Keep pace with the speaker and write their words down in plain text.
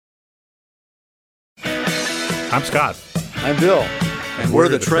I'm Scott. I'm Bill. And we're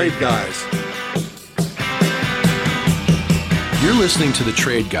the Trade Guys. You're listening to The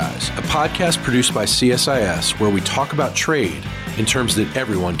Trade Guys, a podcast produced by CSIS where we talk about trade in terms that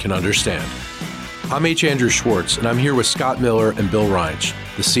everyone can understand. I'm H. Andrew Schwartz, and I'm here with Scott Miller and Bill Reinsch,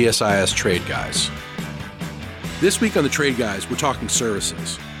 the CSIS Trade Guys. This week on The Trade Guys, we're talking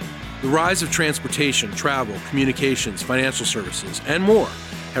services. The rise of transportation, travel, communications, financial services, and more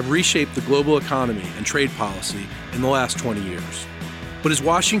have reshaped the global economy and trade policy in the last 20 years. But is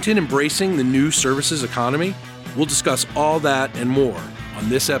Washington embracing the new services economy? We'll discuss all that and more on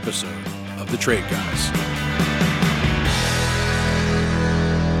this episode of The Trade Guys.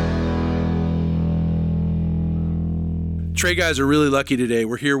 Trade Guys are really lucky today.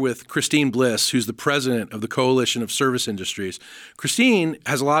 We're here with Christine Bliss, who's the president of the Coalition of Service Industries. Christine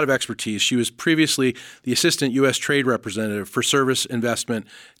has a lot of expertise. She was previously the assistant U.S. trade representative for service, investment,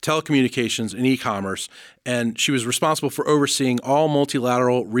 telecommunications, and e-commerce, and she was responsible for overseeing all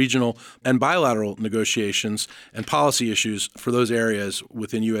multilateral, regional, and bilateral negotiations and policy issues for those areas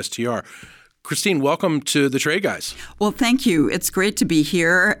within USTR. Christine, welcome to the Trade Guys. Well, thank you. It's great to be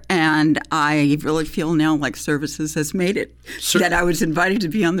here, and I really feel now like Services has made it, that I was invited to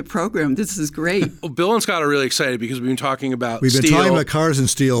be on the program. This is great. Well, Bill and Scott are really excited because we've been talking about We've been steel, talking about cars and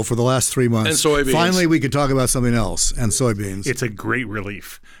steel for the last 3 months. And soybeans. Finally, we could talk about something else, and soybeans. It's a great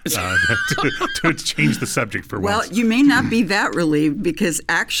relief to change the subject for Well, once. you may not be that relieved because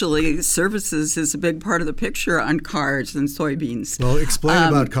actually Services is a big part of the picture on cars and soybeans. Well,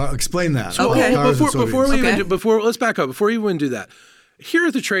 explain that. Okay. Cars and Before soybeans. we even let's back up. Before you even do that, here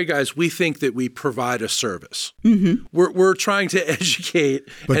at the Trade Guys, we think that we provide a service. Mm-hmm. We're trying to educate,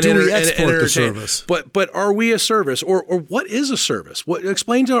 but and do we export and the service? But are we a service, or what is a service?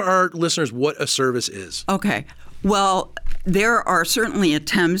 Explain to our listeners what a service is. Okay. Well, there are certainly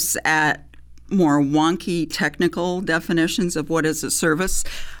attempts at more wonky technical definitions of what is a service.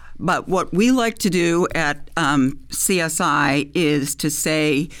 But what we like to do at CSI is to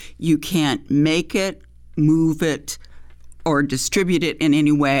say you can't make it, move it, or distribute it in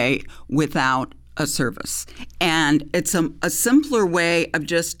any way without a service. And it's a simpler way of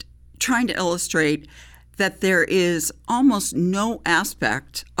just trying to illustrate that there is almost no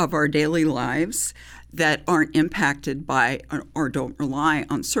aspect of our daily lives that aren't impacted by or don't rely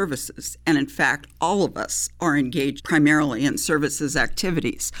on services. And in fact, all of us are engaged primarily in services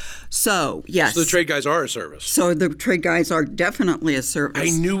activities. So, yes. So the Trade Guys are a service. So the Trade Guys are definitely a service.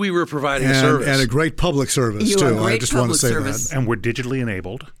 I knew we were providing a service. And a great public service, too. I just want to say that. And we're digitally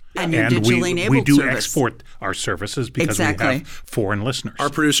enabled. And you're digitally enabled we do service. Export our services because Exactly. we have foreign listeners. Our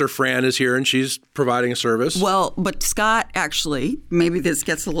producer, Fran, is here, and she's providing a service. Well, but Scott, actually, maybe this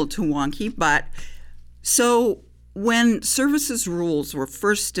gets a little too wonky, but so when services rules were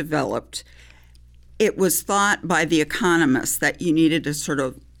first developed, it was thought by the economists that you needed to sort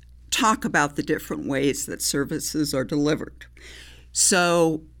of talk about the different ways that services are delivered.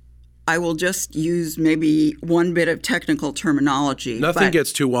 So I will just use maybe one bit of technical terminology. Nothing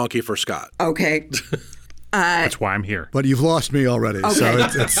gets too wonky for Scott. Okay. That's why I'm here. But you've lost me already. Okay. So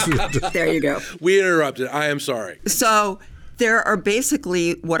it's There you go. We interrupted. I am sorry. So there are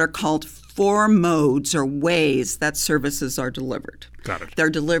basically what are called 4 modes or ways that services are delivered. Got it. They're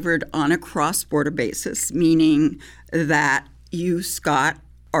delivered on a cross-border basis, meaning that you, Scott,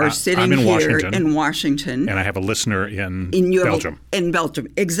 are sitting I'm in here Washington, in Washington. And I have a listener in Belgium. In Belgium,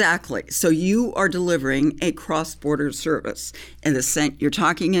 exactly. So you are delivering a cross-border service. In the sense, you're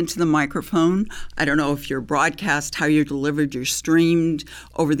talking into the microphone. I don't know if you're broadcast, how you're delivered, you're streamed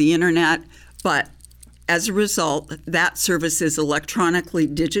over the internet, but as a result, that service is electronically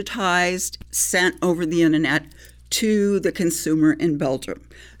digitized, sent over the internet to the consumer in Belgium.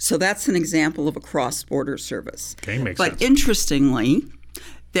 So that's an example of a cross-border service. Okay, makes but sense. Interestingly,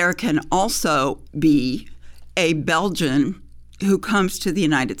 there can also be a Belgian who comes to the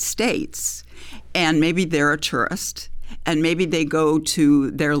United States, and maybe they're a tourist, and maybe they go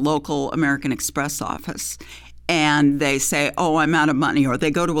to their local American Express office, and they say, oh, I'm out of money, or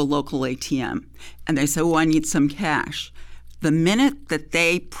they go to a local ATM, and they say, oh, I need some cash. The minute that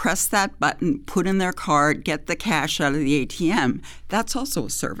they press that button, put in their card, get the cash out of the ATM, that's also a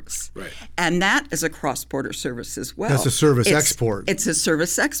service. Right. And that is a cross-border service as well. That's a service export. It's a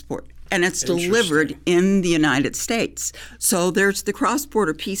service export. And it's delivered in the United States. So there's the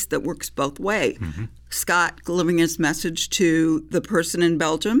cross-border piece that works both ways. Mm-hmm. Scott delivering his message to the person in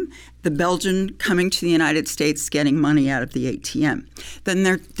Belgium, the Belgian coming to the United States getting money out of the ATM. Then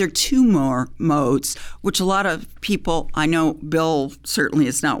there are 2 more modes, which a lot of people, I know Bill certainly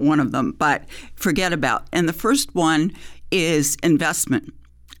is not one of them, but forget about. And the first one is investment,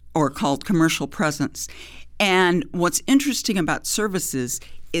 or called commercial presence. And what's interesting about services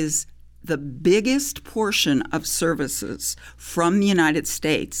is the biggest portion of services from the United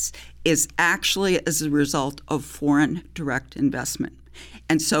States is actually as a result of foreign direct investment.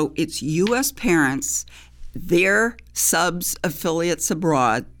 And so it's U.S. parents, their subs, affiliates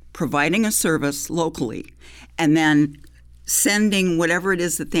abroad, providing a service locally, and then sending whatever it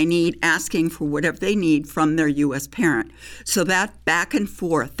is that they need, asking for whatever they need from their U.S. parent. So that back and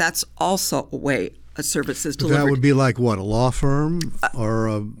forth, that's also a way a service is delivered. That would be like what, a law firm or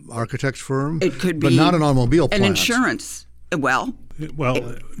an architect's firm? It could be. But not an automobile plant. An insurance. Well,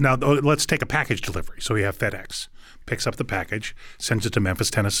 now let's take a package delivery. So you have FedEx. Picks up the package, sends it to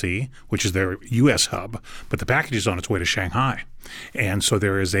Memphis, Tennessee, which is their U.S. hub, but the package is on its way to Shanghai. And so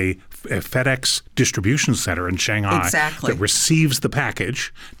there is a FedEx distribution center in Shanghai that receives the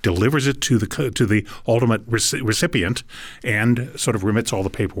package, delivers it to the ultimate recipient, and sort of remits all the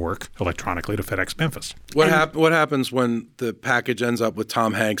paperwork electronically to FedEx Memphis. What happens when the package ends up with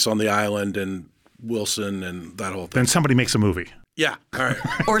Tom Hanks on the island and Wilson and that whole thing? Then somebody makes a movie. Yeah, all right.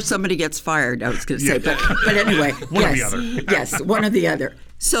 Or somebody gets fired, I was going to say. But anyway, one or the other. Yes, one or the other.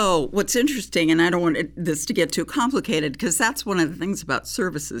 So what's interesting, and I don't want this to get too complicated, because that's one of the things about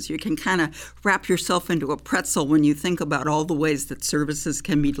services. You can kind of wrap yourself into a pretzel when you think about all the ways that services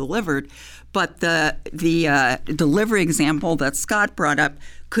can be delivered. But the delivery example that Scott brought up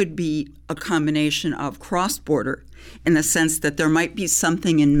could be a combination of cross-border, in the sense that there might be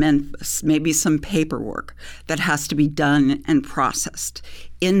something in Memphis, maybe some paperwork that has to be done and processed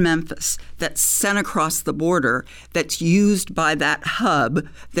in Memphis that's sent across the border that's used by that hub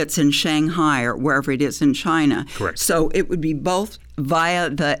that's in Shanghai or wherever it is in China. Correct. So it would be both via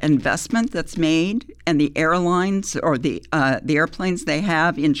the investment that's made and the airlines or the airplanes they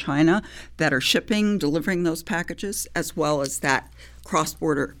have in China that are delivering those packages, as well as that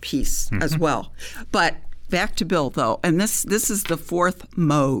cross-border piece as well. But back to Bill, though, and this is the fourth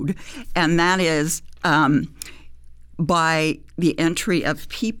mode, and that is by the entry of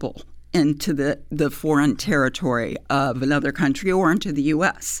people into the foreign territory of another country or into the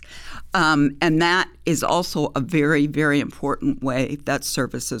U.S. And that is also a very, very important way that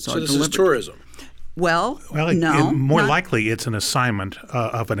services are delivered. So this is tourism. Well, no. More likely, it's an assignment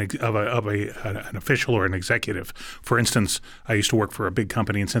of an official or an executive. For instance, I used to work for a big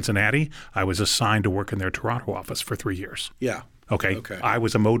company in Cincinnati. I was assigned to work in their Toronto office for 3 years. Yeah. Okay. I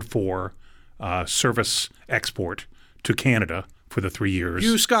was a Mode 4 service export to Canada for the 3 years.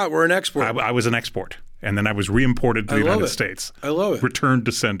 You, Scott, were an export. I was an export. And then I was re-imported to the United States. I love it. Returned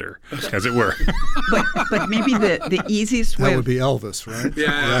to sender, as it were. But maybe the easiest way... That would be Elvis, right?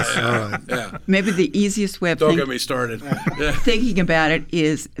 Yeah. All right. Yeah. Maybe the easiest way of Don't get me started. thinking about it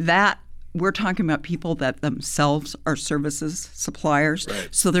is that we're talking about people that themselves are services suppliers. Right.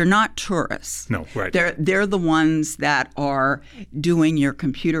 So they're not tourists. No, right. They're the ones that are doing your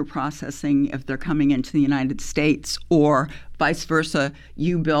computer processing if they're coming into the United States, or vice versa.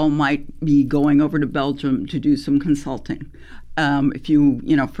 You, Bill, might be going over to Belgium to do some consulting.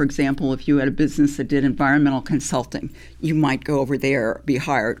 If for example, if you had a business that did environmental consulting, you might go over there, be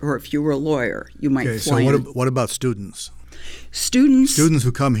hired. Or if you were a lawyer, you might fly in. So what about students? Students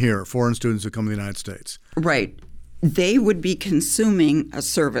who come here, foreign students who come to the United States. Right. They would be consuming a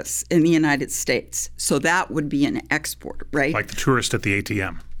service in the United States. So that would be an export, right? Like the tourist at the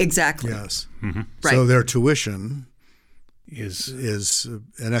ATM. Exactly. Yes. Mm-hmm. Right. So their tuition is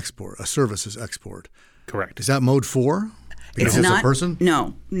an export, a services export. Correct. Is that Mode 4? Because it's a person?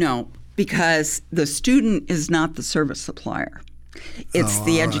 No, because the student is not the service supplier. It's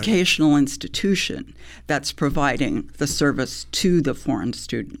the educational institution that's providing the service to the foreign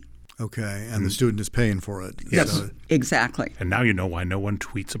student. Okay, and the student is paying for it. Yes, So, exactly. And now you know why no one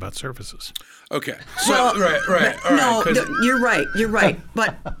tweets about services. Okay. So, right. All right, you're right.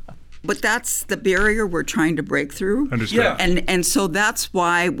 But that's the barrier we're trying to break through. Understand. Yeah. And so that's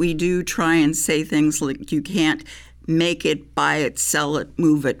why we do try and say things like you can't make it, buy it, sell it,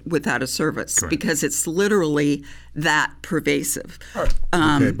 move it without a service. Correct. Because it's literally that pervasive.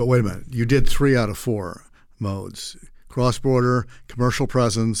 okay, but wait a minute. You did 3 out of 4 modes. Cross-border, commercial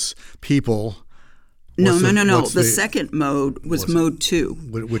presence, people. No. The second mode was Mode 2.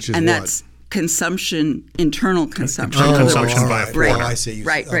 Which is and what? that's consumption, internal consumption. Consumption by right. foreign. Oh, I see.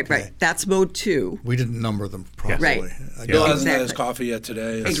 Right. That's Mode 2. We didn't number them properly. Right. Bill hasn't had Exactly. his coffee yet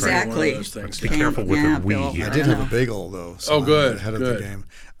today. That's Exactly. One of those things. Let's be careful with the we Bill. here. I did have a bagel, though. So Oh, good, I'm ahead of good. the game.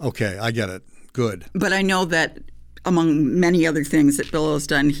 Okay, I get it. Good. But I know that among many other things that Bill has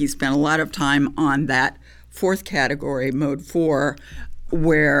done, he spent a lot of time on that fourth category, Mode 4,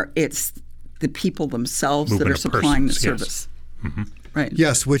 where it's the people themselves Movement that are of supplying persons, the yes. service. Right.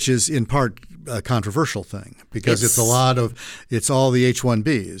 Yes, which is in part a controversial thing because it's all the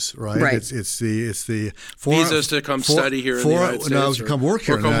H-1Bs, right? Right. It's the visas to come study here in the United States. No, to come work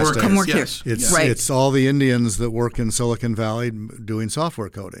here in the United States. Come work here. Yes. It's all the Indians that work in Silicon Valley doing software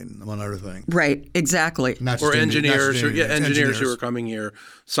coding, among other things. Right, exactly. Or engineers who are coming here,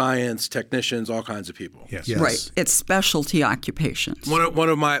 science, technicians, all kinds of people. Yes. Right. It's specialty occupations. One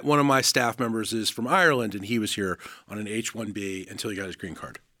of my staff members is from Ireland, and he was here on an H-1B until he got his green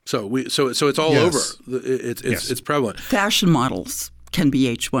card. So it's all over. It's prevalent. Fashion models can be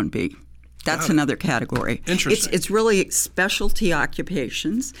H-1B. That's another category. Interesting. It's really specialty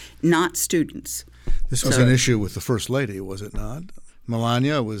occupations, not students. This was an issue with the First Lady, was it not?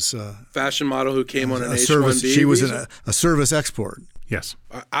 Melania was fashion model who came on an H-1B. She was a service export. Yes.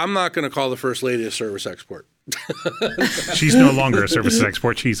 I'm not going to call the First Lady a service export. She's no longer a service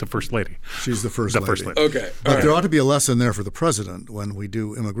export. She's a first lady. She's the first lady. Okay. But there ought to be a lesson there for the president when we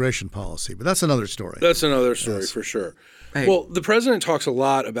do immigration policy. But that's another story. That's another story for sure. Right. Well, the president talks a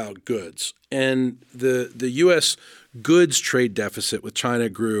lot about goods, and the U.S. goods trade deficit with China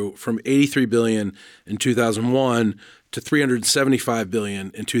grew from $83 billion in 2001 to $375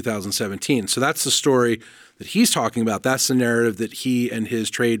 billion in 2017. So that's the story that he's talking about. That's the narrative that he and his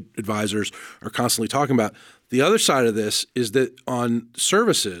trade advisors are constantly talking about. The other side of this is that on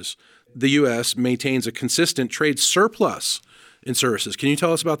services, the U.S. maintains a consistent trade surplus in services. Can you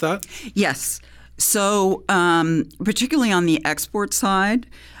tell us about that? Yes. So particularly on the export side,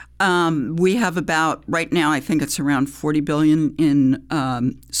 we have about, right now, I think it's around $40 billion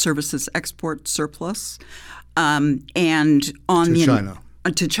in services export surplus. And on to China.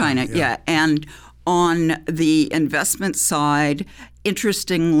 To China, yeah. And on the investment side,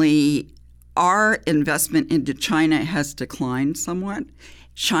 interestingly, our investment into China has declined somewhat.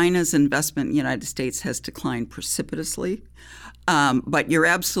 China's investment in the United States has declined precipitously. But you're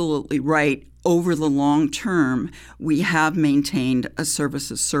absolutely right. Over the long term, we have maintained a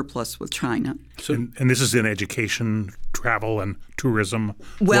services surplus with China. So, and this is in education, travel, and tourism.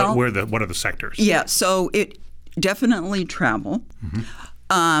 Well, what are the sectors? Yeah, so it definitely travel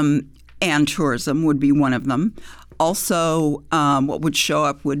and tourism would be one of them. Also, what would show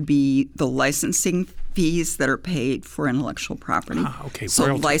up would be the licensing fees that are paid for intellectual property. Okay, so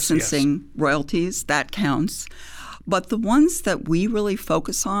royalties, licensing, royalties, that counts. But the ones that we really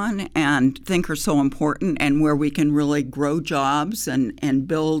focus on and think are so important and where we can really grow jobs and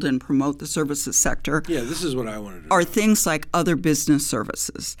build and promote the services sector this is what I wanted to know. Are things like other business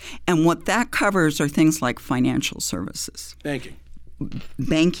services. And what that covers are things like financial services.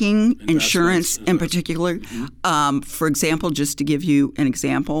 Banking, insurance in particular. For example, just to give you an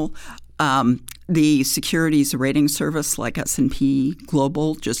example, the securities rating service like S&P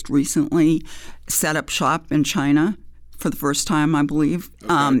Global just recently set up shop in China for the first time, I believe.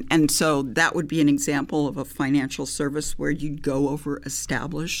 Okay. And so that would be an example of a financial service where you'd go over,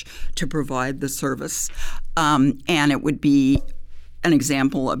 establish to provide the service. And it would be an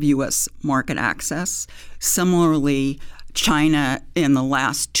example of U.S. market access. Similarly, China in the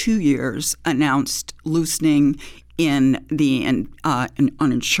last 2 years announced loosening on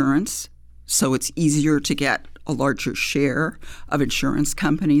insurance. So it's easier to get a larger share of insurance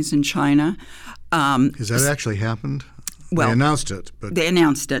companies in China. Has that actually happened? Well, they announced it. But they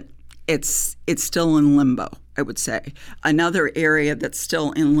announced it. It's still in limbo, I would say. Another area that's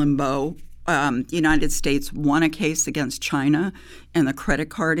still in limbo, the United States won a case against China in the credit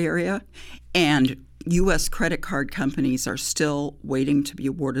card area, and U.S. credit card companies are still waiting to be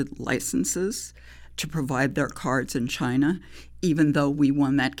awarded licenses to provide their cards in China, even though we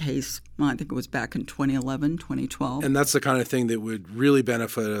won that case, I think it was back in 2011, 2012. And that's the kind of thing that would really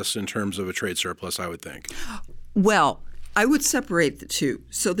benefit us in terms of a trade surplus, I would think. Well, I would separate the two.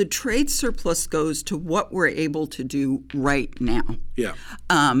 So the trade surplus goes to what we're able to do right now. Yeah.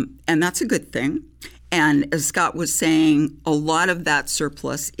 And that's a good thing. And as Scott was saying, a lot of that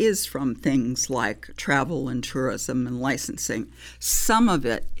surplus is from things like travel and tourism and licensing. Some of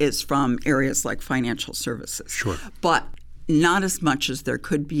it is from areas like financial services. Sure. But not as much as there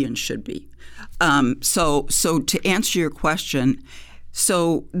could be and should be. So to answer your question,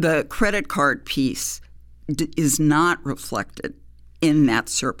 so the credit card piece is not reflected in that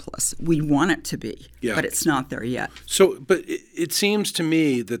surplus. We want it to be, but it's not there yet. So, but it seems to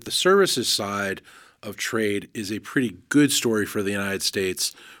me that the services side of trade is a pretty good story for the United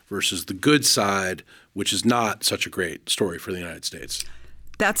States versus the goods side, which is not such a great story for the United States.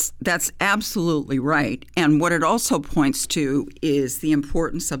 That's absolutely right. And what it also points to is the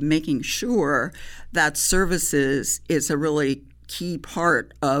importance of making sure that services is a really key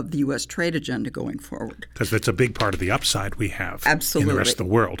part of the U.S. trade agenda going forward. Because that's a big part of the upside we have Absolutely. in the rest of the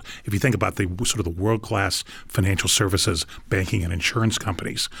world. If you think about the sort of the world-class financial services, banking, and insurance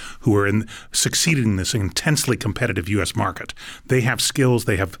companies who are succeeding in this intensely competitive U.S. market, they have skills,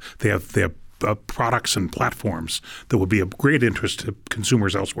 they have products and platforms that would be of great interest to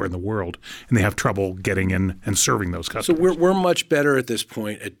consumers elsewhere in the world, and they have trouble getting in and serving those customers. So we're much better at this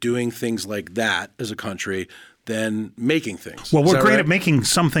point at doing things like that as a country than making things. Well, Is we're that great right? at making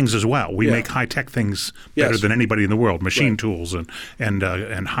some things as well. We make high-tech things better Yes. than anybody in the world, machine Right. tools and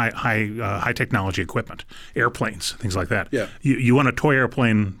high technology equipment, airplanes, things like that. Yeah. You want a toy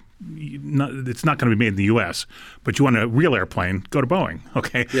airplane, it's not going to be made in the U.S., but you want a real airplane, go to Boeing,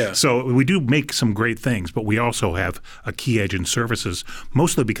 okay? Yeah. So we do make some great things, but we also have a key edge in services,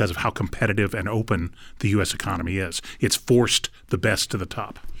 mostly because of how competitive and open the U.S. economy is. It's forced the best to the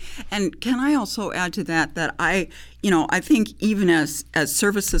top. And can I also add to that I think even as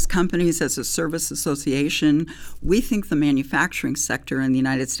services companies, as a service association, we think the manufacturing sector in the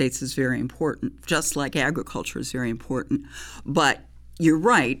United States is very important, just like agriculture is very important. But you're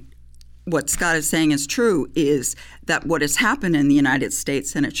right. What Scott is saying is true, is that what has happened in the United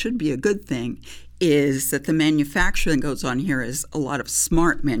States, and it should be a good thing, is that the manufacturing that goes on here is a lot of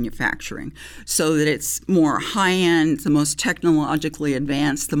smart manufacturing, so that it's more high-end, the most technologically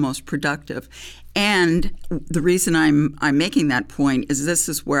advanced, the most productive. And the reason I'm making that point is this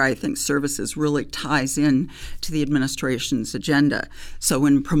is where I think services really ties in to the administration's agenda. So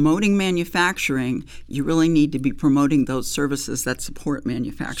in promoting manufacturing, you really need to be promoting those services that support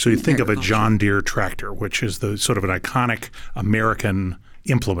manufacturing. So you think of a agriculture. John Deere tractor, which is the sort of an iconic American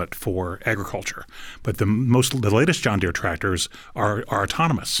implement for agriculture. But the latest John Deere tractors are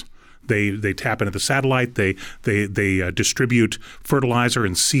autonomous. They tap into the satellite. They distribute fertilizer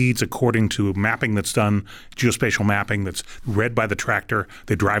and seeds according to mapping that's done, geospatial mapping that's read by the tractor.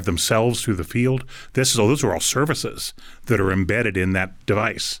 They drive themselves through the field. Those are all services that are embedded in that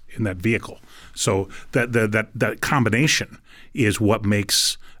device, in that vehicle. So that combination is what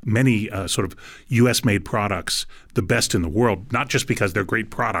makes many sort of U.S.-made products the best in the world, not just because they're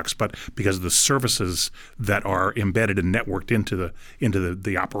great products, but because of the services that are embedded and networked into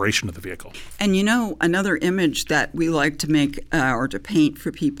the operation of the vehicle. And another image that we like to make or to paint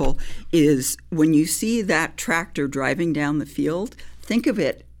for people is when you see that tractor driving down the field, think of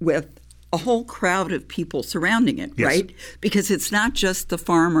it with a whole crowd of people surrounding it, Yes. right? Because it's not just the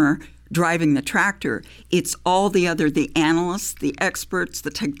farmer driving the tractor, it's all the analysts, the experts, the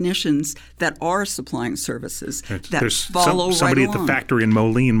technicians that are supplying services that There's follow somebody right at the along. factory in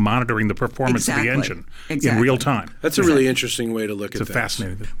Moline monitoring the performance Exactly. of the engine in Exactly. real time. That's a really interesting way to look It's at a that.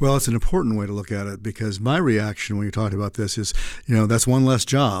 fascinating thing. Well, it's an important way to look at it because my reaction when you talked about this is, that's one less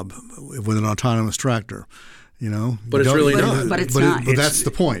job with an autonomous tractor. But it's really not. But it's not. But that's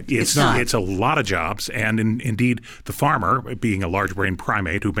the point. It's not. It's a lot of jobs, and indeed, the farmer, being a large-brained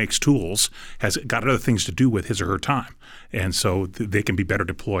primate who makes tools, has got other things to do with his or her time, and so they can be better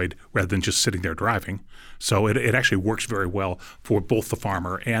deployed rather than just sitting there driving. So it actually works very well for both the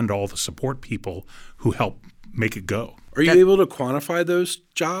farmer and all the support people who help make it go. Are you able to quantify those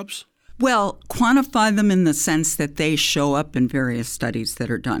jobs? Well, quantify them in the sense that they show up in various studies that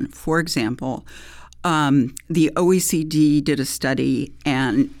are done. For example, the OECD did a study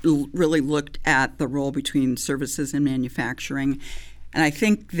and really looked at the role between services and manufacturing. And I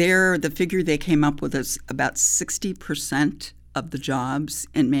think the figure they came up with is about 60% of the jobs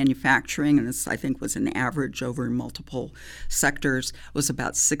in manufacturing, and this I think was an average over multiple sectors, was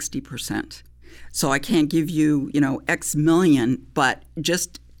about 60%. So I can't give you, X million, but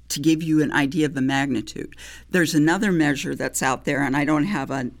just to give you an idea of the magnitude. There's another measure that's out there, and I don't have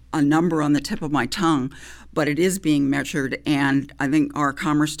a number on the tip of my tongue, but it is being measured, and I think our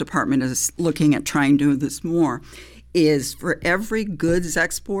Commerce Department is looking at trying to do this more, is for every goods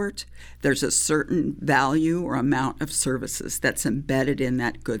export, there's a certain value or amount of services that's embedded in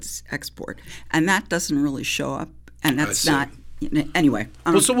that goods export. And that doesn't really show up, and that's not – anyway.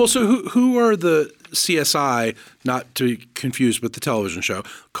 So who are the CSI, not to be confused with the television show,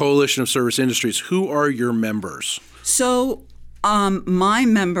 Coalition of Service Industries, who are your members? So my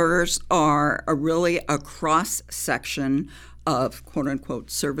members are really a cross-section of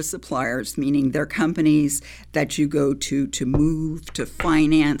quote-unquote service suppliers, meaning they're companies that you go to move, to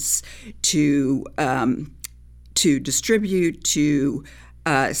finance, to distribute, to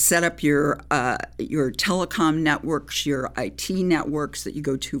set up your telecom networks, your IT networks that you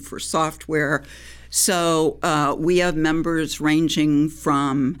go to for software. So we have members ranging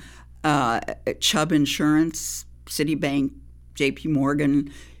from Chubb Insurance, Citibank, J.P.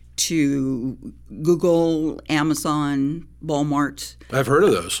 Morgan, to Google, Amazon, Walmart. I've heard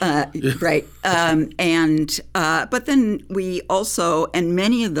of those. Right. But then we also, and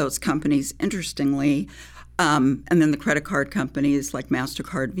many of those companies, interestingly, and then the credit card companies like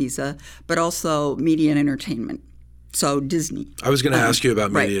MasterCard, Visa, but also media and entertainment. So Disney. I was going to ask you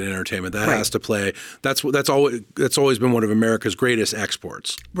about media and entertainment. That has to play. That's always been one of America's greatest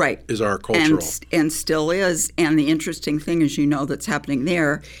exports. Right. Is our cultural. And still is. And the interesting thing, as you know, that's happening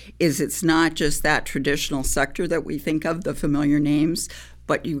there is it's not just that traditional sector that we think of, the familiar names,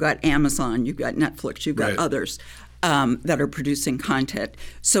 but you've got Amazon, you've got Netflix, you've got others that are producing content.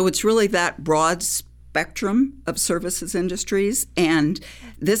 So it's really that broad spectrum of services industries, and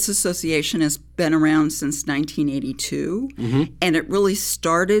this association has been around since 1982, and it really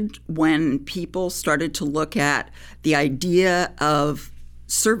started when people started to look at the idea of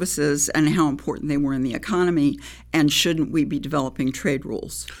services and how important they were in the economy, and shouldn't we be developing trade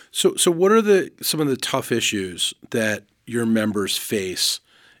rules? So what are some of the tough issues that your members face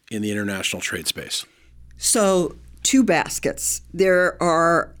in the international trade space? So two baskets. There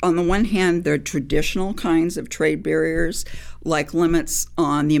are, on the one hand, there are traditional kinds of trade barriers, like limits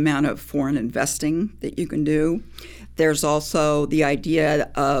on the amount of foreign investing that you can do. There's also the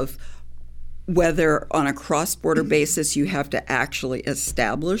idea of whether on a cross-border basis you have to actually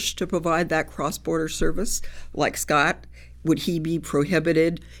establish to provide that cross-border service. Like Scott, would he be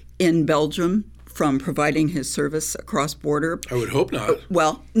prohibited in Belgium from providing his service across border? I would hope not.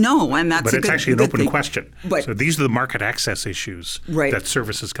 Well, no, and that's but it's actually an open thing. question. But, so these are the market access issues that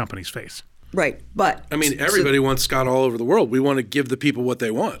services companies face. Right, but I mean, everybody wants Scott all over the world. We want to give the people what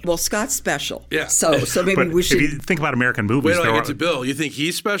they want. Well, Scott's special. Yeah. So maybe we should. If you think about American movies, wait till I get to Bill. You think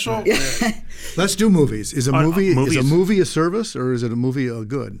he's special? Let's do movies. Is a movie a service, or is it a movie a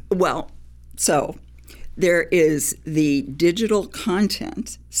good? Well, so there is the digital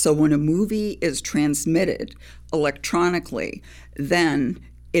content. So when a movie is transmitted electronically, then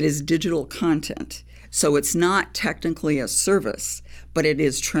it is digital content. So it's not technically a service, but it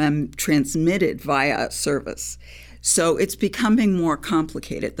is transmitted via a service. So it's becoming more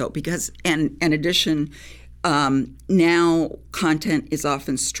complicated, though, because, and in addition, now content is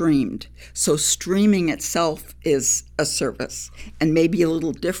often streamed. So streaming itself is a service and maybe a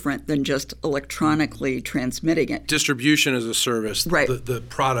little different than just electronically transmitting it. Distribution is a service. Right. The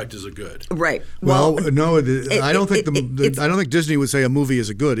product is a good. Right. Well, no, I don't think Disney would say a movie is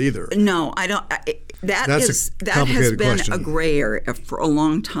a good either. No, I don't. That has been a gray area for a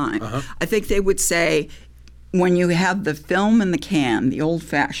long time. I think they would say when you have the film in the can, the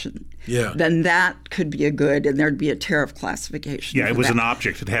old-fashioned, then that could be a good, and there'd be a tariff classification. Yeah, it was an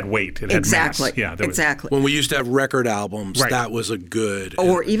object. It had weight. It exactly. had mass. Yeah, exactly. When we used to have record albums, that was a good.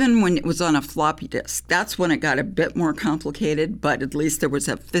 Or even when it was on a floppy disk. That's when it got a bit more complicated, but at least there was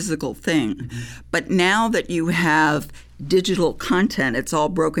a physical thing. But now that you have digital content, it's all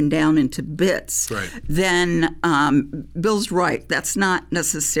broken down into bits, then Bill's right. That's not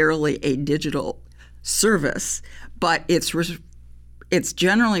necessarily a digital service, but it's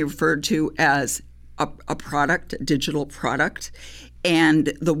generally referred to as a product, a digital product.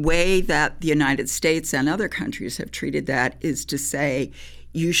 And the way that the United States and other countries have treated that is to say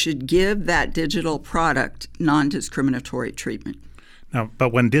you should give that digital product non-discriminatory treatment. Now,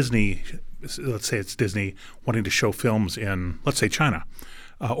 but when Disney, let's say it's Disney wanting to show films in, let's say, China,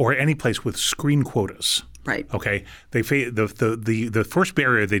 or any place with screen quotas. Right. Okay. The first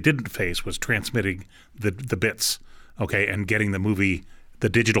barrier they didn't face was transmitting the bits, okay, and getting the movie, the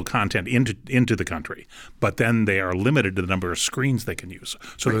digital content into the country. But then they are limited to the number of screens they can use.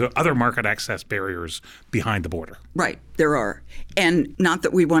 So there are other market access barriers behind the border. Right. There are. And not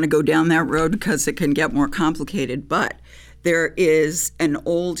that we want to go down that road because it can get more complicated, but there is an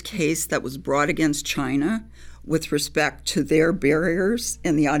old case that was brought against China with respect to their barriers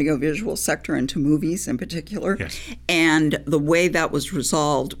in the audiovisual sector and to movies in particular. Yes. And the way that was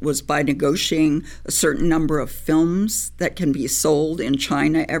resolved was by negotiating a certain number of films that can be sold in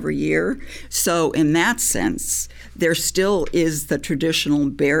China every year. So in that sense, there still is the traditional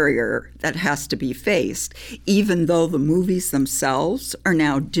barrier that has to be faced, even though the movies themselves are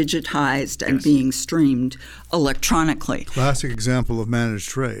now digitized and being streamed electronically. Classic example of managed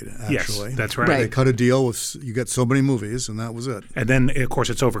trade, actually. Yes, that's right. They cut a deal with, you get so many movies, and that was it. And then, of course,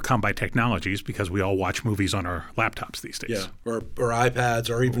 it's overcome by technologies because we all watch movies on our laptops these days. Yeah, or iPads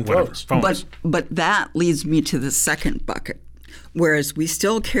or even phones. But that leads me to the second bucket. Whereas we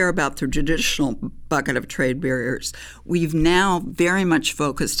still care about the traditional bucket of trade barriers, we've now very much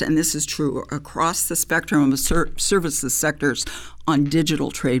focused, and this is true across the spectrum of services sectors, on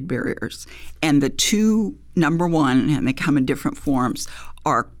digital trade barriers. And the two, number one, and they come in different forms,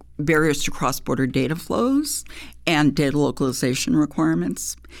 are barriers to cross-border data flows and data localization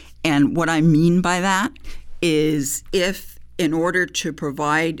requirements. And what I mean by that is if in order to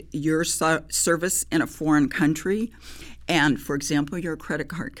provide your service in a foreign country, and for example, you're a credit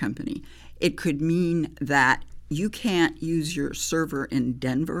card company, it could mean that you can't use your server in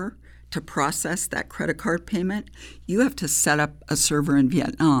Denver to process that credit card payment. You have to set up a server in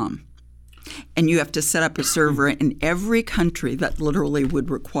Vietnam. And you have to set up a server in every country that literally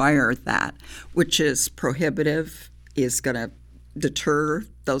would require that, which is prohibitive, is going to deter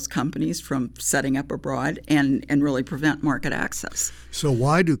those companies from setting up abroad and really prevent market access. So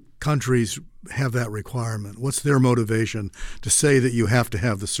why do countries have that requirement? What's their motivation to say that you have to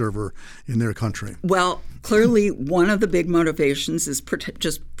have the server in their country? Well, clearly one of the big motivations is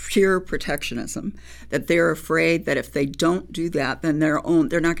just pure protectionism, that they're afraid that if they don't do that, then they're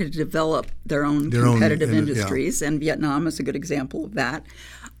not going to develop their own competitive industries, and Vietnam is a good example of that.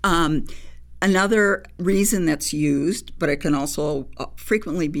 Another reason that's used, but it can also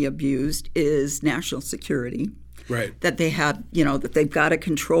frequently be abused, is national security. Right. That they have, that they've got to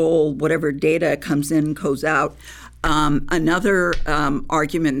control whatever data comes in, goes out. Another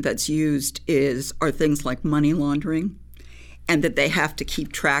argument that's used are things like money laundering, and that they have to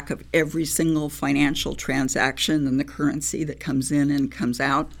keep track of every single financial transaction and the currency that comes in and comes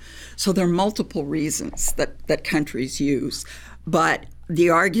out. So there are multiple reasons that countries use. But the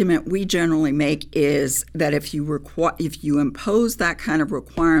argument we generally make is that if you impose that kind of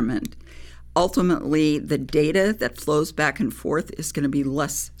requirement, ultimately the data that flows back and forth is going to be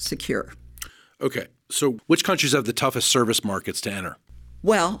less secure. Okay. So which countries have the toughest service markets to enter?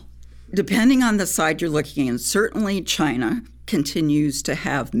 Well, depending on the side you're looking at, certainly China continues to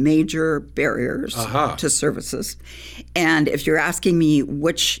have major barriers to services. And if you're asking me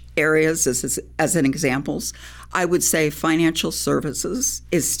which areas as an examples, I would say financial services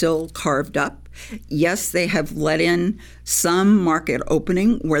is still carved up. Yes, they have let in some market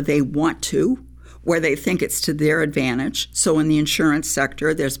opening where they want to, where they think it's to their advantage. So in the insurance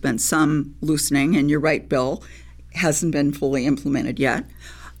sector, there's been some loosening, and you're right, Bill, hasn't been fully implemented yet.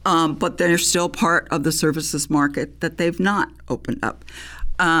 But they're still part of the services market that they've not opened up.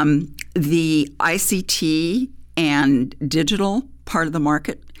 The ICT and digital part of the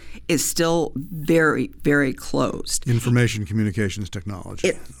market is still very, very closed. Information communications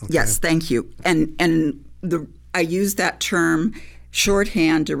technology. Yes, thank you. And I use that term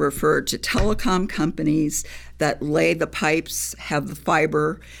shorthand to refer to telecom companies that lay the pipes, have the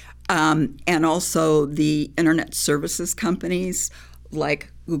fiber, and also the internet services companies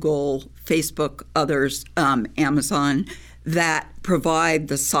like Google, Facebook, others, Amazon, that provide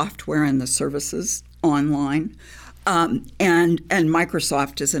the software and the services online. And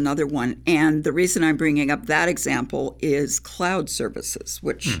Microsoft is another one. And the reason I'm bringing up that example is cloud services,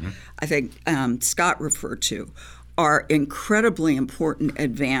 which I think Scott referred to, are incredibly important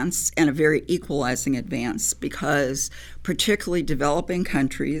advance and a very equalizing advance, because particularly developing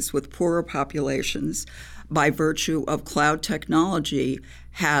countries with poorer populations, by virtue of cloud technology,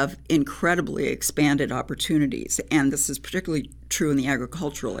 have incredibly expanded opportunities. And this is particularly true in the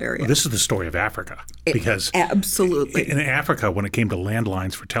agricultural area. Well, this is the story of Africa. Because absolutely. In Africa, when it came to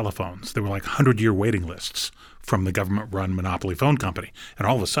landlines for telephones, there were like 100-year waiting lists from the government-run monopoly phone company. And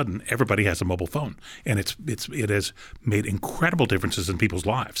all of a sudden, everybody has a mobile phone. And it has made incredible differences in people's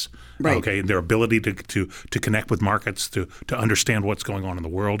lives. Right. Okay, and their ability to connect with markets, to understand what's going on in the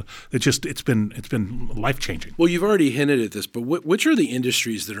world. It's been life-changing. Well, you've already hinted at this, but which are the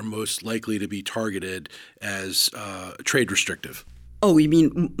industries that are most likely to be targeted as trade restrictive? Oh, you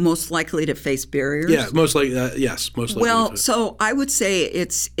mean most likely to face barriers? Yeah, most likely. Yes, most likely. Well, so I would say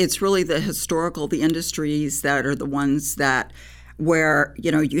it's really the industries that are the ones that where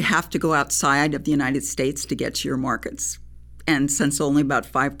you have to go outside of the United States to get to your markets, and since only about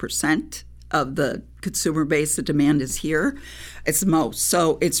 5% of the consumer base, the demand is here, it's most.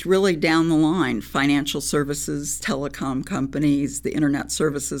 So it's really down the line: financial services, telecom companies, the internet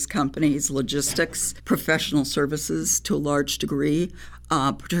services companies, logistics, professional services to a large degree,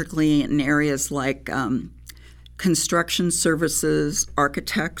 particularly in areas like construction services,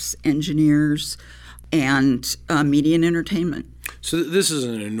 architects, engineers, and media and entertainment. So this is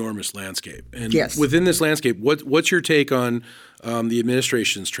an enormous landscape. And yes. Within this landscape, what's your take on the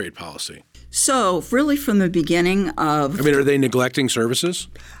administration's trade policy? So really from the beginning of... are they neglecting services?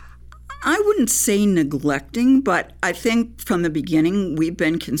 I wouldn't say neglecting, but I think from the beginning we've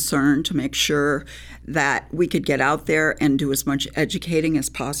been concerned to make sure that we could get out there and do as much educating as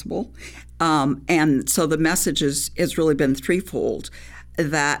possible. And so the message has really been threefold,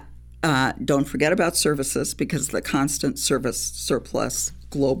 that don't forget about services, because the constant service surplus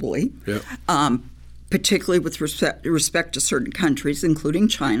globally, Yep. Particularly with respect to certain countries, including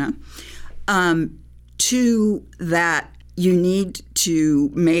China. Two, that you need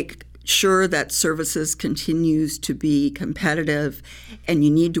to make sure that services continues to be competitive, and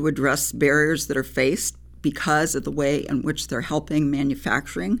you need to address barriers that are faced because of the way in which they're helping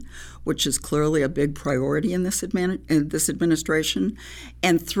manufacturing, which is clearly a big priority in this administration.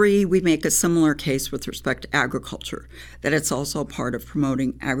 And three, we make a similar case with respect to agriculture, that it's also part of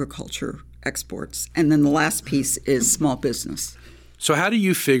promoting agriculture exports. And then the last piece is small business. So how do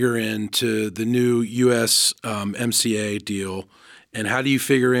you figure into the new U.S. MCA deal, and how do you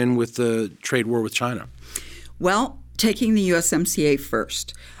figure in with the trade war with China? Well, taking the USMCA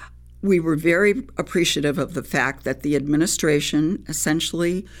first, we were very appreciative of the fact that the administration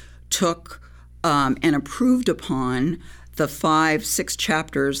essentially took and approved upon the 5-6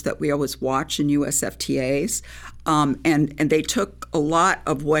 chapters that we always watch in U.S. FTAs, and they took a lot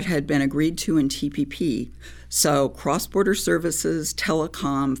of what had been agreed to in TPP. So cross-border services,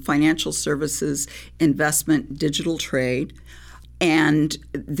 telecom, financial services, investment, digital trade. And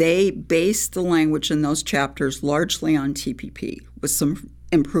they based the language in those chapters largely on TPP with some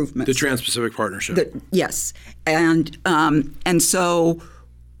improvements. The Trans-Pacific Partnership. Yes. And so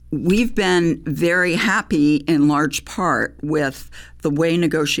we've been very happy in large part with the way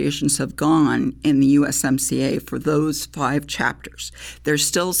negotiations have gone in the USMCA for those 5 chapters. There's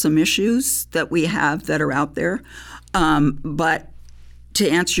still some issues that we have that are out there. But to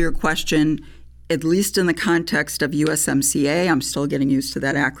answer your question, at least in the context of USMCA, I'm still getting used to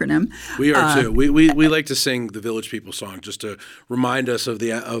that acronym. We are too. We like to sing the Village People song just to remind us of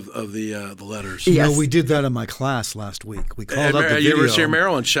the letters. You Yes. know, we did that in my class last week. We called up the video. University of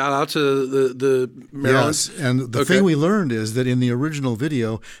Maryland. Shout out to the Maryland. Yes, and the thing we learned is that in the original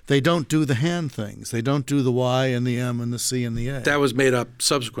video, they don't do the hand things. They don't do the Y and the M and the C and the A. That was made up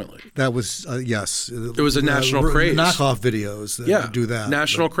subsequently. That was, yes. It was a national craze. Knockoff videos that do that.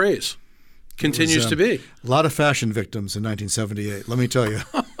 National craze. Continues to be. A lot of fashion victims in 1978, let me tell you.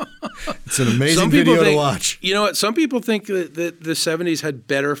 It's an amazing Some people video think, to watch. You know what? Some people think that the 70s had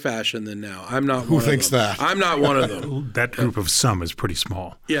better fashion than now. I'm not Who one thinks of them. that? I'm not one of them. That group of some is pretty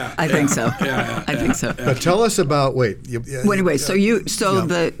small. Yeah. I think so. I think so. But tell us about, Well, anyway,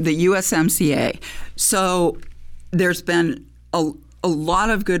 the USMCA. So there's been a lot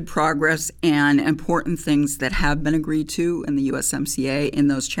of good progress and important things that have been agreed to in the USMCA in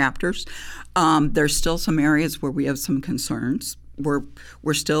those chapters. There's still some areas where we have some concerns. We're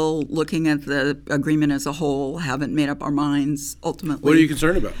still looking at the agreement as a whole, haven't made up our minds ultimately. What are you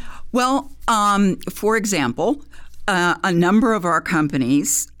concerned about? Well, for example, a number of our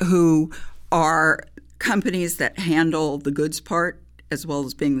companies who are companies that handle the goods part as well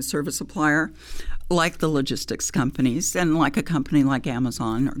as being the service supplier, like the logistics companies and like a company like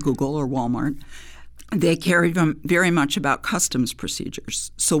Amazon or Google or Walmart, they care very much about customs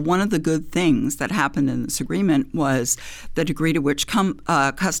procedures. So one of the good things that happened in this agreement was the degree to which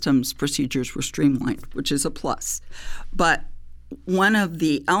customs procedures were streamlined, which is a plus. But one of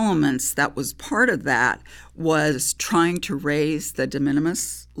the elements that was part of that was trying to raise the de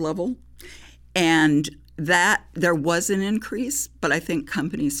minimis level, and that there was an increase, but I think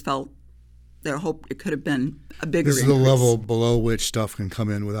companies felt their hope it could have been a bigger increase. This is the level below which stuff can come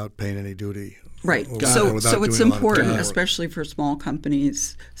in without paying any duty. Right. So it's important, especially for small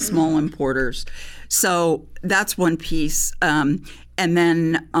companies, small importers. So that's one piece. And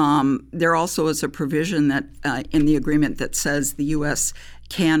then there also is a provision that in the agreement that says the U.S.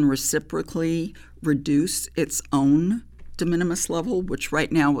 can reciprocally reduce its own de minimis level, which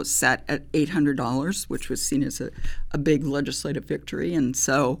right now was set at $800, which was seen as a big legislative victory. And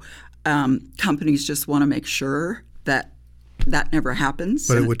so companies just want to make sure that that never happens.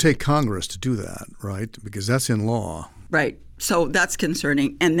 But it would take Congress to do that, right? Because that's in law. Right. So that's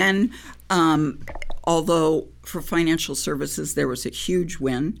concerning. And then although for financial services there was a huge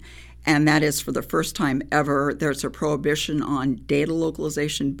win, and that is for the first time ever, there's a prohibition on data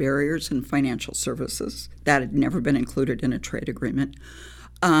localization barriers in financial services. That had never been included in a trade agreement.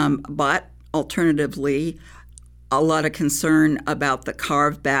 But alternatively, a lot of concern about the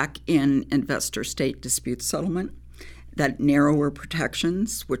carve back in investor-state dispute settlement, that narrower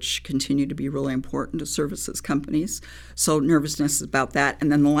protections, which continue to be really important to services companies. So nervousness about that. And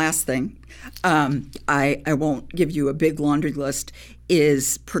then the last thing, I won't give you a big laundry list,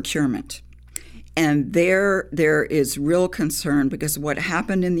 is procurement. And there is real concern because what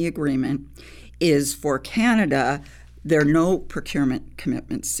happened in the agreement is for Canada, there are no procurement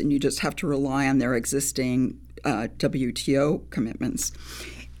commitments, and you just have to rely on their existing WTO commitments.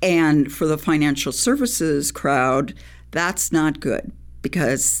 And for the financial services crowd, that's not good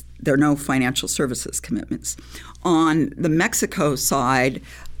because there are no financial services commitments. On the Mexico side,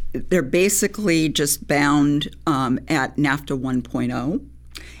 they're basically just bound at NAFTA 1.0.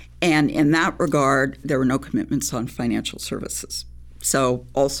 And in that regard, there were no commitments on financial services. So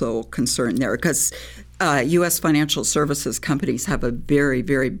also concern there because U.S. financial services companies have a very,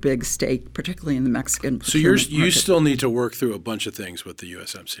 very big stake, particularly in the Mexican So you still need to work through a bunch of things with the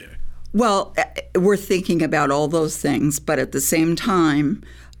USMCA. Well, we're thinking about all those things, but at the same time,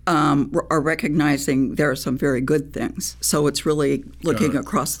 are recognizing there are some very good things. So it's really looking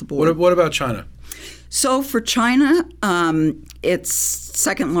across the board. What about China? So for China, it's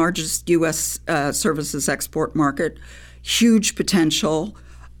second largest U.S. Services export market. Huge potential.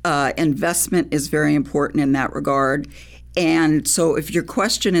 Investment is very important in that regard. And so if your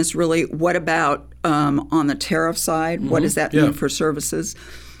question is really what about on the tariff side, what does that mean for services?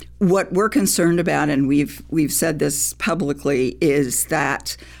 What we're concerned about, and we've said this publicly, is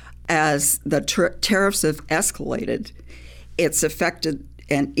that as the tariffs have escalated, it's affected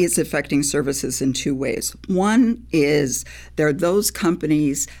and is affecting services in two ways. One is there are those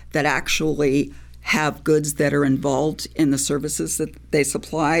companies that actually have goods that are involved in the services that they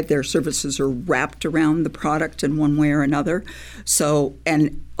supply. Their services are wrapped around the product in one way or another. So,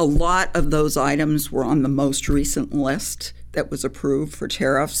 and a lot of those items were on the most recent list that was approved for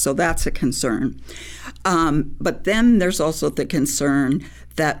tariffs, so that's a concern. But then there's also the concern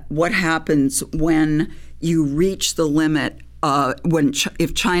that what happens when you reach the limit,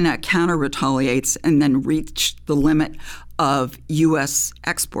 if China counter-retaliates and then reach the limit of U.S.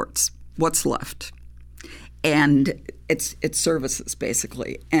 exports, what's left? And it's services,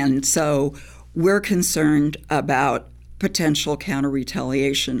 basically. And so we're concerned about potential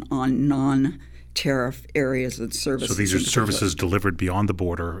counter-retaliation on non-tariff areas and services. So these are services delivered beyond the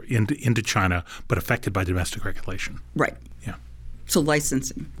border into China, but affected by domestic regulation. Right. Yeah. So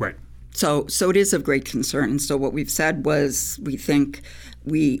licensing. Right. So it is of great concern. So what we've said was we think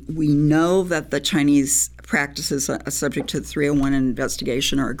we know that the Chinese practices subject to the 301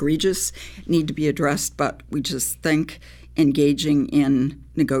 investigation are egregious, need to be addressed, but we just think engaging in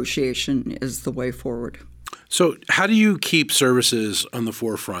negotiation is the way forward. So how do you keep services on the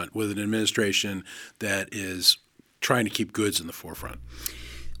forefront with an administration that is trying to keep goods in the forefront?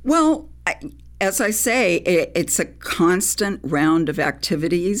 Well, as I say, it's a constant round of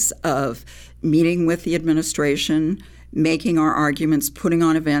activities of meeting with the administration, making our arguments, putting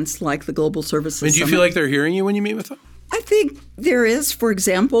on events like the Global Services Summit. Do you feel like they're hearing you when you meet with them? I think there is. For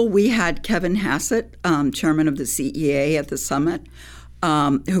example, we had Kevin Hassett, chairman of the CEA at the summit,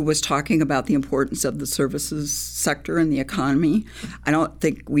 who was talking about the importance of the services sector in the economy. I don't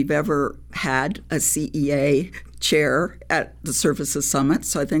think we've ever had a CEA chair at the Services Summit,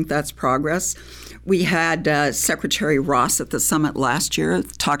 so I think that's progress. We had Secretary Ross at the summit last year,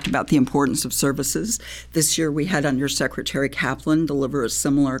 talked about the importance of services. This year we had Undersecretary Kaplan deliver a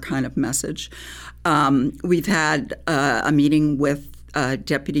similar kind of message. We've had a meeting with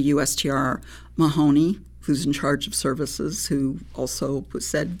Deputy USTR Mahoney, who's in charge of services, who also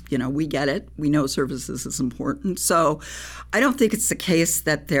said, we get it. We know services is important. So I don't think it's the case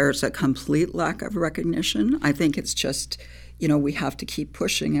that there's a complete lack of recognition. I think it's just, we have to keep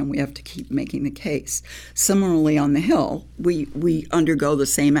pushing and we have to keep making the case. Similarly, on the Hill, we undergo the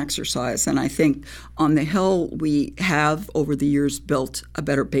same exercise. And I think on the Hill, we have over the years built a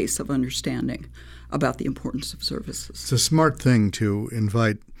better base of understanding about the importance of services. It's a smart thing to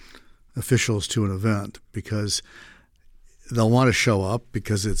invite officials to an event because they'll want to show up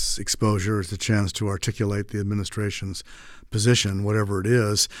because it's exposure, it's a chance to articulate the administration's position, whatever it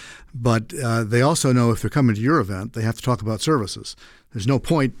is. But they also know if they're coming to your event, they have to talk about services. There's no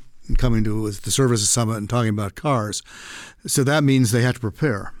point in coming to the Services Summit and talking about cars. So that means they have to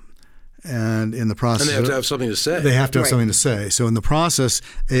prepare. And in the process, and they have to have something to say. They have to have something to say. So in the process,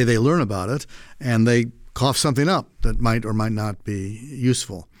 they learn about it and they cough something up that might or might not be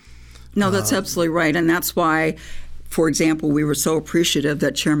useful. No, that's absolutely right. And that's why, for example, we were so appreciative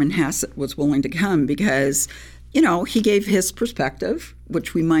that Chairman Hassett was willing to come because, he gave his perspective,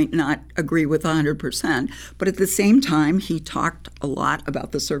 which we might not agree with 100%. But at the same time, he talked a lot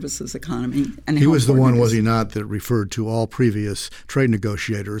about the services economy. And he was the one, was he not, that referred to all previous trade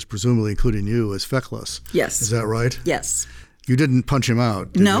negotiators, presumably including you, as feckless? Yes. Is that right? Yes. You didn't punch him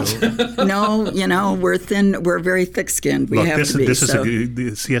out, did No, you? no. We're thin. We're very thick-skinned. The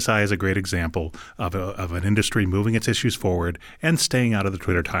CSI is a great example of an industry moving its issues forward and staying out of the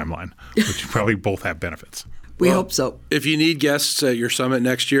Twitter timeline, which probably both have benefits. We hope so. If you need guests at your summit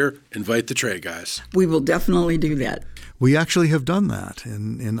next year, invite the trade guys. We will definitely do that. We actually have done that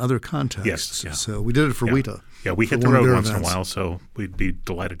in other contexts. Yes, yeah. So we did it for WITA. Yeah, we hit for the one of road their once in a events. while, so we'd be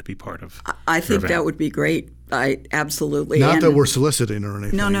delighted to be part of. I your think event. that would be great. I absolutely. Not and, that we're soliciting or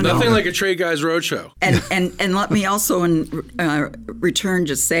anything. No. Nothing like a Trade Guys Roadshow. And let me also in return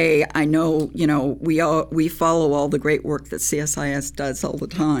just say, I know we follow all the great work that CSIS does all the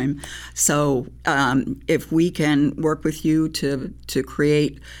time. So if we can work with you to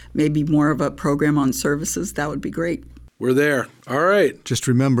create maybe more of a program on services, that would be great. We're there. All right. Just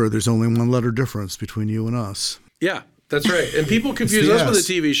remember, there's only one letter difference between you and us. Yeah, that's right. And people confuse the us with a S.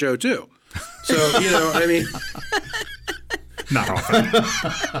 TV show, too. So, I mean, Not often.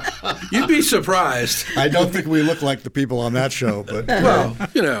 you'd be surprised. I don't think we look like the people on that show, but Well,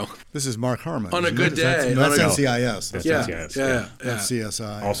 this is Mark Harmon. On a isn't good it? day. That's On a- NCIS. That's yeah, NCIS, yeah. That's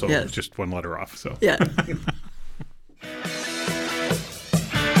CSI. Also, Yes. just one letter off. So Yeah.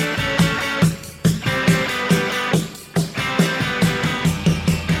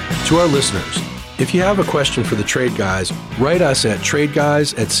 To our listeners, if you have a question for the Trade Guys, write us at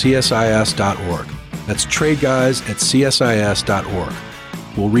tradeguys@csis.org. That's tradeguys@csis.org.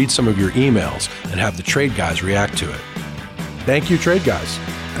 We'll read some of your emails and have the Trade Guys react to it. Thank you, Trade Guys.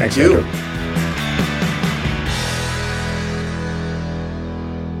 thanks, Andrew.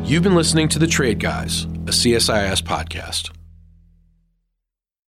 You've been listening to The Trade Guys, a CSIS podcast.